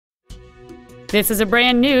This is a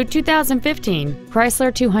brand new 2015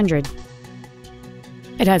 Chrysler 200.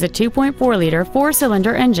 It has a 2.4-liter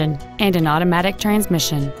four-cylinder engine and an automatic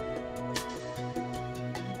transmission.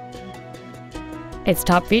 Its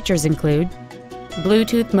top features include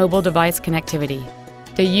Bluetooth mobile device connectivity,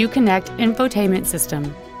 the Uconnect infotainment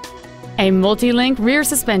system, a multi-link rear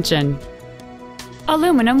suspension,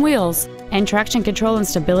 aluminum wheels, and traction control and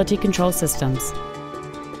stability control systems.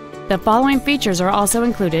 The following features are also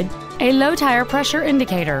included: a low tire pressure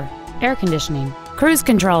indicator, air conditioning, cruise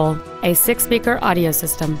control, a 6-speaker audio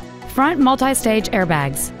system, front multi-stage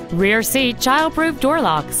airbags, rear seat child-proof door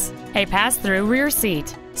locks, a pass-through rear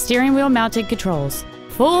seat, steering wheel mounted controls,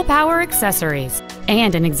 full power accessories,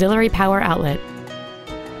 and an auxiliary power outlet.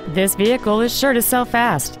 This vehicle is sure to sell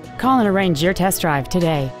fast. Call and arrange your test drive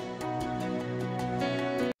today.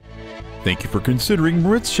 Thank you for considering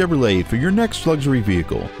Moritz Chevrolet for your next luxury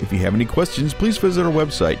vehicle. If you have any questions, please visit our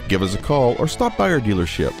website, give us a call, or stop by our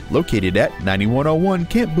dealership located at 9101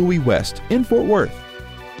 Camp Bowie West in Fort Worth.